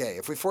black or gay.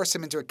 If we force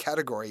him into a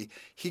category,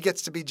 he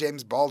gets to be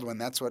James Baldwin.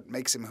 That's what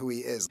makes him who he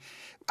is.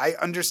 I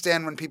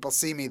understand when people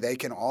see me, they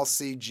can all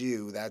see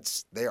Jew.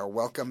 They are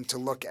welcome to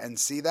look and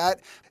see that.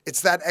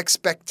 It's that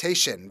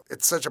expectation.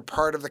 It's such a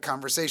part of the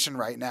conversation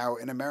right now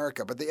in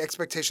America, but the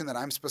expectation that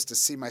I'm supposed to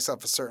see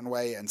myself a certain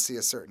way and see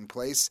a certain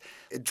place,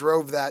 it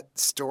drove that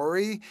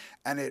story,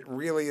 and it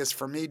really is,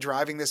 for me,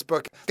 driving this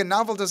book. A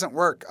novel doesn't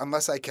work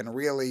unless I can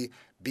really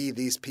be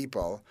these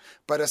people,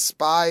 but a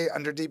spy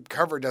under deep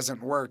cover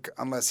doesn't work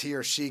unless he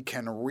or she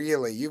can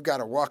really, you've got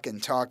to walk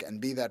and talk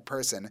and be that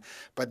person.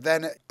 But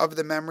then of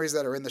the memories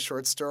that are in the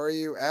short story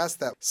you asked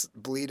that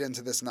bleed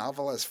into this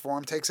novel as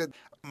form takes it,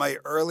 my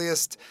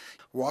earliest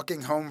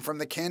walking home from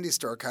the candy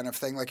store kind of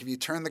thing, like if you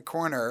turn the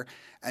corner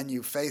and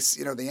you face,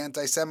 the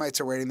anti-Semites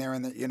are waiting there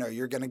and,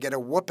 you're going to get a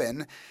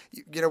whooping.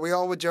 We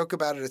all would joke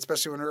about it,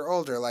 especially when we were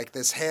older, like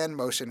this hand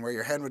motion where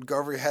your hand would go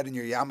over your head and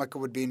your yarmulke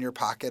would be in your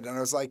pocket. And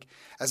I was like,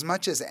 as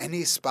much as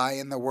any spy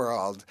in the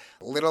world,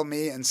 little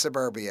me in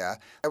suburbia,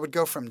 I would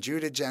go from Jew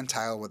to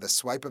Gentile with a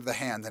swipe of the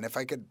hand. And if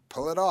I could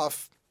pull it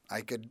off, I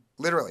could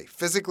literally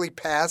physically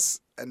pass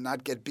and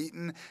not get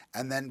beaten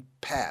and then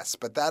pass.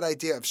 But that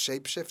idea of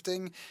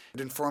shape-shifting,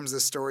 it informs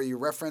the story you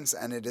reference,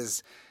 and it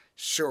is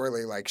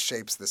surely like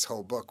shapes this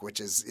whole book, which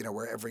is,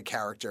 where every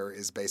character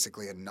is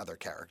basically another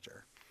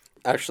character.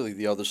 Actually,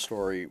 the other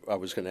story I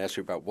was going to ask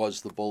you about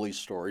was the bully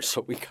story,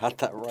 so we got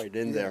that right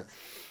in there.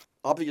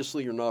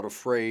 Obviously, you're not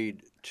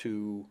afraid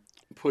to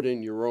put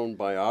in your own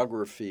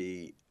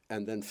biography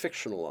and then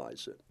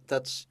fictionalize it.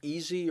 That's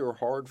easy or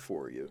hard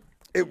for you?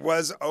 It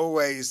was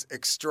always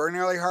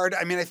extraordinarily hard.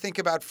 I mean, I think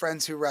about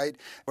friends who write,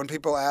 when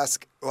people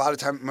ask, a lot of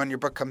time when your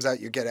book comes out,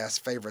 you get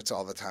asked favorites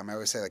all the time. I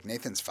always say, like,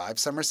 Nathan's 5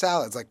 summer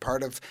salads. Like,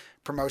 part of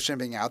promotion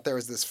being out there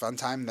is this fun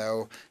time,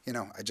 though,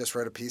 I just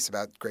wrote a piece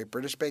about Great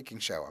British Baking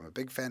Show. I'm a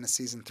big fan of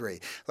season 3.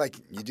 Like,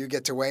 you do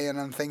get to weigh in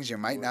on things you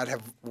might not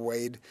have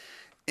weighed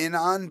in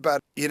on. But,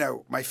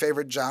 my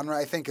favorite genre,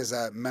 I think, is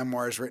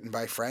memoirs written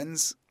by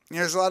friends.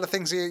 There's a lot of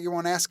things you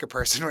won't ask a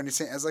person when you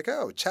see it. It's like,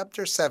 oh,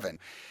 chapter 7.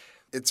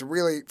 It's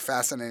really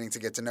fascinating to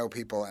get to know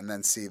people and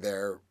then see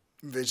their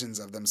visions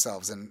of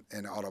themselves in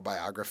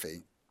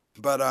autobiography.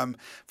 But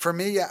for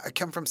me, I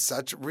come from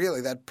such, really,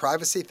 that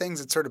privacy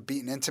things, it's sort of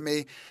beaten into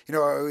me. I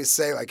always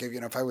say, like,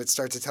 if I would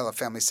start to tell a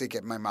family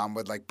secret, my mom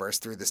would, like,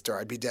 burst through this door.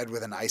 I'd be dead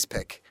with an ice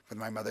pick with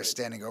my mother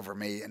standing over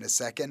me in a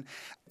second.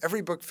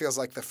 Every book feels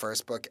like the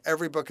first book.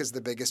 Every book is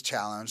the biggest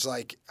challenge.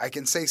 Like, I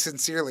can say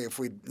sincerely, if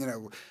we,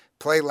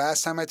 play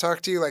last time I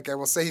talked to you, like I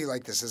will say,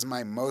 like, this is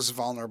my most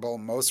vulnerable,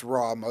 most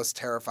raw, most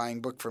terrifying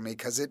book for me,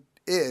 because it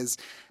is,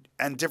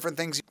 and different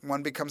things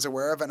one becomes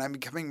aware of, and I'm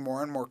becoming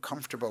more and more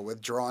comfortable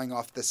with drawing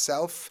off the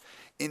self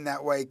in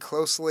that way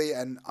closely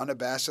and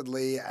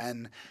unabashedly,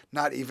 and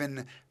not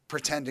even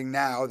pretending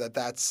now that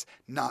that's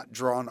not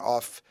drawn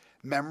off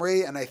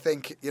memory. And I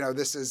think,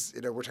 this is,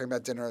 we're talking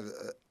about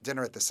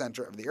Dinner at the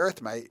Center of the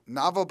Earth, my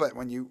novel, but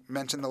when you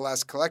mentioned the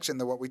last collection,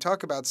 the What We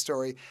Talk About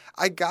story,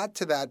 I got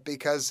to that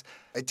because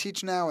I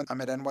teach now and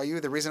I'm at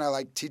NYU. The reason I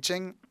like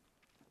teaching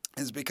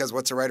is because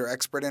what's a writer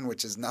expert in,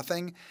 which is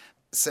nothing,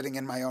 sitting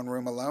in my own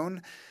room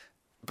alone.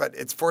 But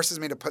it forces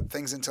me to put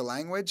things into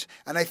language.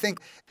 And I think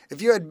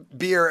if you had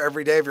beer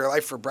every day of your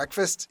life for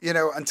breakfast,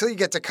 until you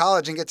get to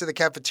college and get to the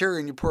cafeteria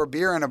and you pour a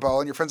beer in a bowl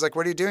and your friend's like,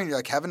 what are you doing? You're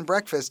like, having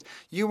breakfast.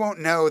 You won't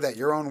know that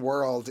your own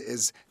world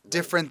is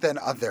different than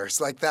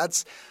others. Like,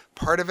 that's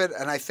part of it.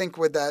 And I think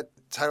with that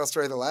title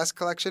story of the last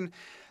collection,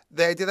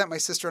 the idea that my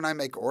sister and I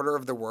make order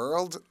of the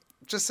world,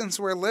 just since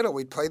we're little,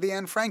 we'd play the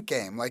Anne Frank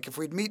game. Like if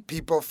we'd meet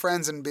people,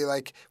 friends, and be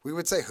like, we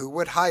would say, who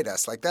would hide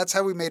us? Like that's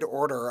how we made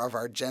order of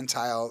our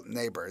Gentile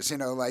neighbors.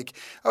 Like,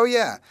 oh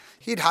yeah,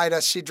 he'd hide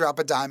us. She'd drop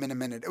a dime in a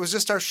minute. It was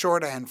just our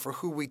shorthand for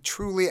who we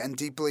truly and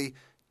deeply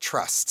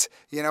trust.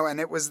 And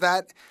it was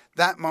that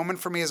moment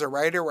for me as a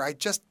writer where I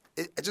just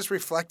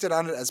reflected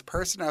on it as a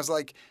person. I was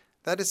like,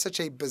 that is such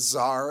a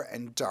bizarre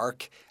and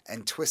dark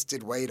and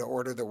twisted way to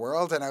order the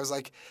world. And I was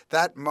like,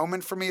 that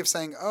moment for me of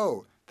saying,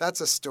 oh,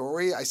 that's a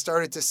story. I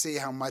started to see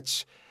how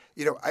much,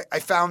 I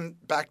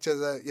found back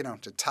to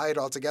to tie it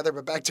all together,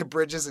 but back to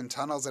bridges and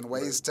tunnels and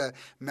ways to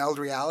meld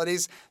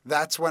realities.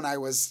 That's when I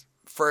was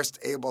first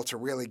able to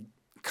really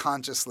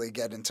consciously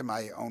get into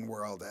my own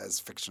world as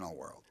fictional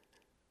world.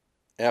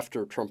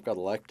 After Trump got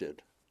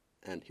elected,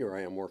 and here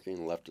I am working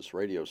in a leftist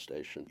radio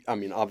station. I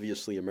mean,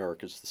 obviously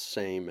America's the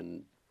same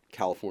and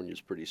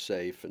California's pretty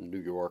safe and New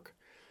York.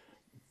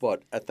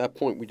 But at that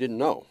point, we didn't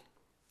know.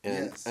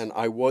 And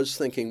I was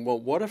thinking, well,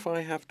 what if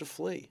I have to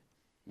flee?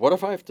 What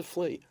if I have to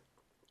flee?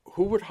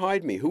 Who would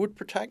hide me? Who would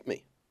protect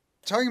me?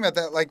 Talking about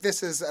that, like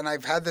this is, and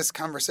I've had this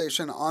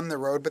conversation on the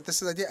road, but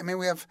this is the idea. I mean,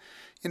 we have,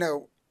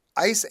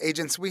 ICE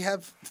agents, we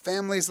have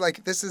families,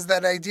 like this is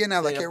that idea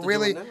now. Like it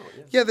really,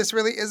 this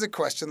really is a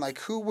question. Like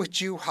who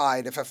would you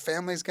hide if a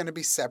family's going to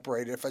be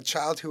separated, if a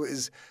child who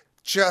is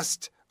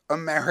just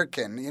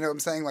American, you know what I'm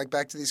saying? Like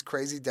back to these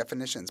crazy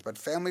definitions, but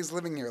families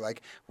living here,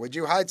 like, would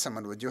you hide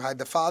someone? Would you hide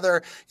the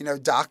father?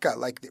 DACA,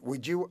 like,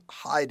 would you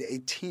hide a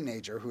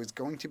teenager who is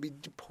going to be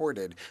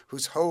deported,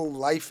 whose whole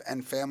life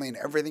and family and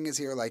everything is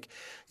here? Like,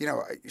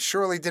 I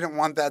surely didn't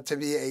want that to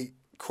be a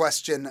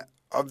question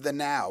of the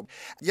now.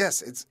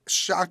 Yes, it's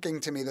shocking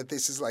to me that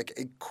this is like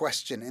a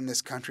question in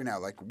this country now.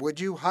 Like, would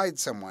you hide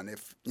someone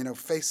if,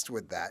 faced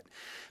with that?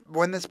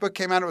 When this book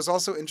came out, it was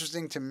also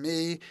interesting to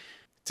me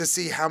to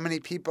see how many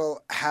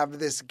people have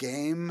this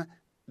game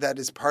that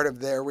is part of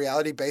their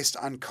reality based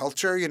on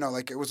culture.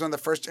 Like it was one of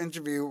the first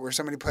interview where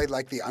somebody played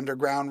like the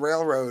Underground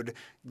Railroad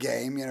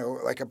game,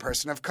 like a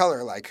person of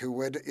color, like who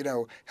would,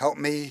 help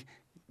me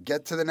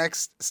get to the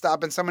next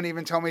stop. And someone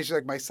even told me, she's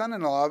like, my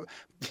son-in-law,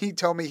 he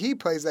told me he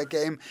plays that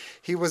game.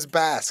 He was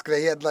Basque.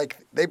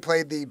 They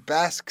played the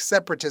Basque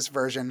separatist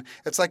version.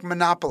 It's like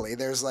Monopoly.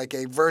 There's like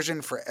a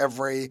version for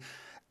every,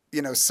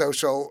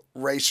 social,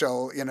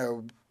 racial,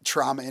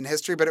 trauma in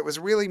history, but it was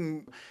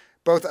really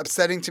both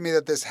upsetting to me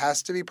that this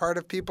has to be part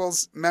of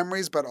people's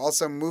memories, but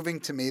also moving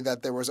to me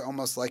that there was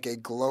almost like a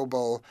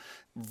global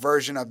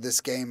version of this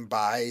game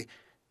by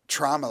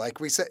trauma. Like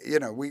we said,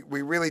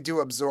 we really do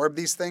absorb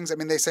these things. I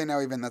mean, they say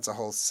now even that's a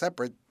whole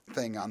separate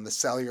thing on the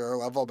cellular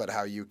level, but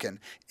how you can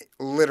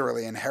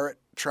literally inherit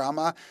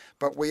trauma.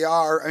 But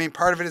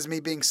part of it is me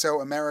being so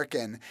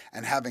American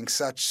and having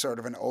such sort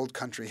of an old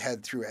country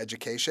head through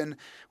education,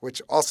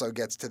 which also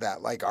gets to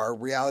that. Like our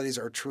realities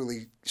are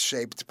truly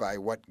shaped by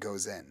what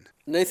goes in.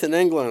 Nathan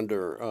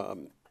Englander,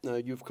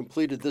 you've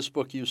completed this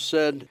book. You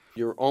said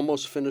you're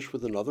almost finished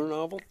with another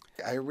novel?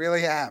 I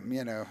really am.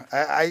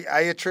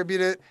 I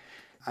attribute it.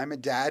 I'm a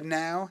dad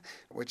now,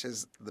 which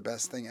is the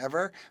best thing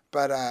ever.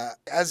 But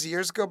as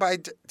years go by,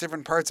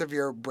 different parts of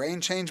your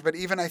brain change. But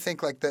even I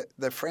think like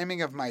the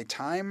framing of my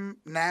time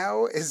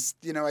now is,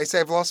 I say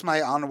I've lost my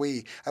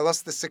ennui. I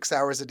lost the 6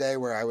 hours a day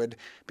where I would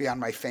be on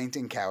my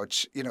fainting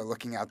couch,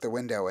 looking out the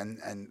window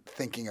and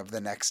thinking of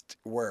the next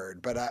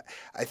word. But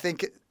I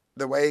think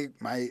the way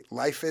my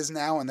life is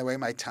now and the way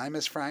my time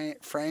is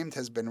framed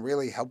has been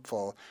really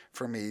helpful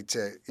for me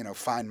to,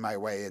 find my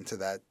way into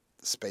that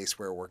space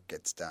where work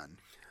gets done.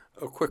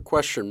 A quick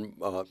question.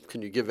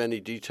 Can you give any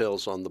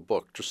details on the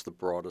book, just the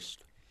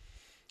broadest?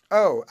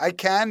 Oh, I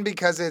can,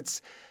 because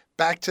it's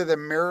back to the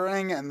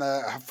mirroring and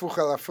the hafuch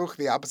al hafuch,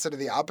 the opposite of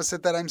the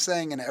opposite that I'm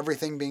saying, and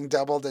everything being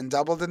doubled and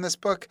doubled in this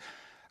book.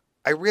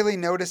 I really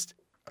noticed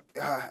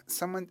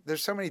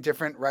there's so many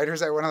different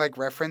writers I want to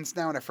reference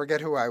now, and I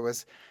forget who I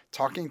was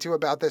talking to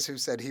about this, who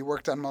said he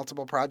worked on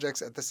multiple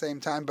projects at the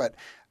same time,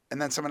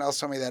 and then someone else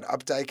told me that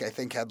Updike, I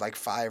think, had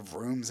 5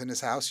 rooms in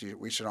his house.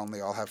 We should only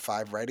all have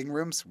 5 writing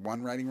rooms.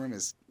 1 writing room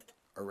is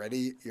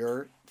already,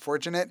 you're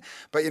fortunate.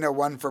 But,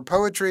 one for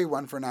poetry,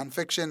 1 for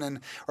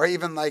nonfiction, or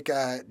even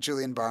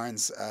Julian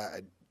Barnes,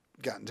 I'd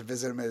gotten to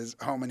visit him at his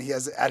home, and he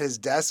has at his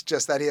desk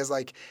just that he has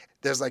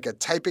there's a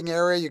typing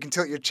area. You can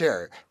tilt your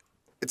chair.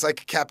 It's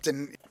like a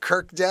Captain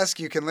Kirk desk.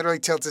 You can literally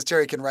tilt his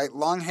chair. You can write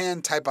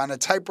longhand, type on a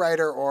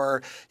typewriter,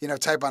 or,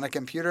 type on a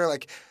computer.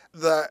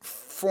 The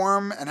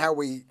form and how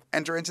we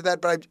enter into that.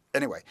 But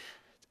anyway,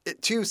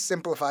 to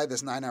simplify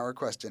this 9-hour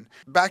question,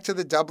 back to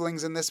the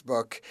doublings in this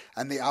book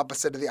and the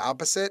opposite of the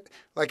opposite,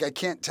 I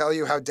can't tell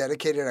you how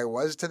dedicated I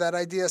was to that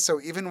idea. So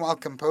even while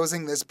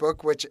composing this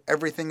book, which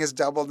everything is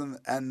doubled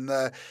and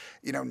the,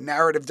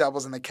 narrative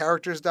doubles and the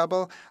characters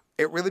double,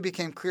 it really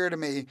became clear to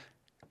me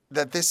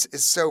that this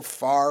is so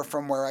far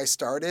from where I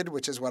started,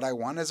 which is what I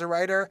want as a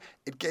writer.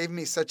 It gave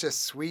me such a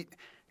sweet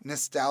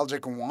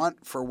nostalgic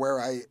want for where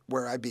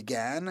I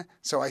began.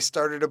 So I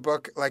started a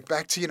book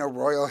back to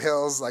Royal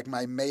Hills,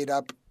 my made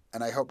up,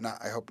 and I hope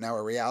now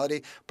a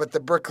reality, but the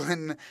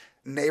Brooklyn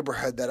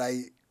neighborhood that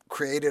I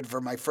created for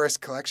my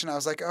first collection. I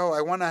was like, oh,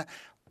 I want to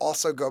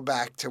also go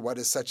back to what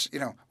is such,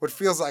 what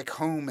feels like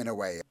home in a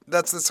way.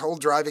 That's this whole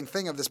driving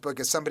thing of this book,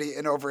 is somebody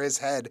in over his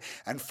head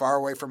and far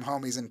away from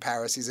home. He's in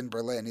Paris, he's in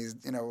Berlin, he's,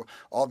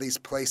 all these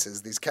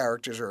places. These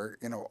characters are,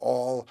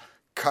 all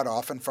cut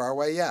off and far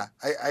away. Yeah,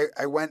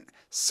 I went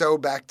so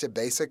back to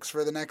basics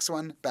for the next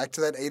one, back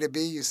to that A to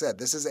B. You said,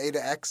 this is A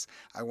to X.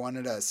 I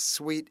wanted a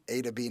sweet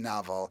A to B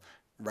novel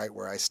right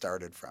where I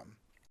started from.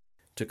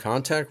 To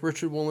contact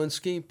Richard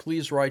Wolinsky,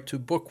 please write to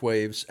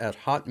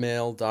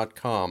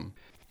bookwaves@hotmail.com.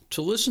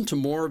 To listen to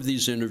more of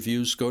these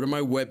interviews, go to my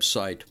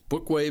website,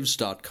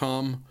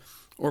 bookwaves.com,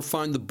 or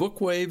find the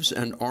Bookwaves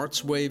and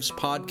Arts Waves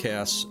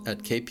podcasts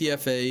at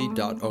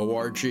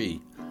kpfa.org.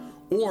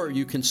 Or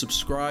you can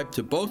subscribe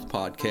to both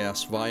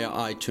podcasts via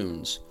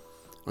iTunes.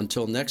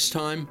 Until next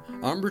time,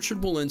 I'm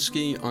Richard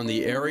Wolinsky on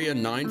the Area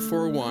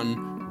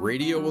 941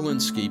 Radio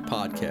Wolinsky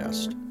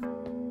podcast.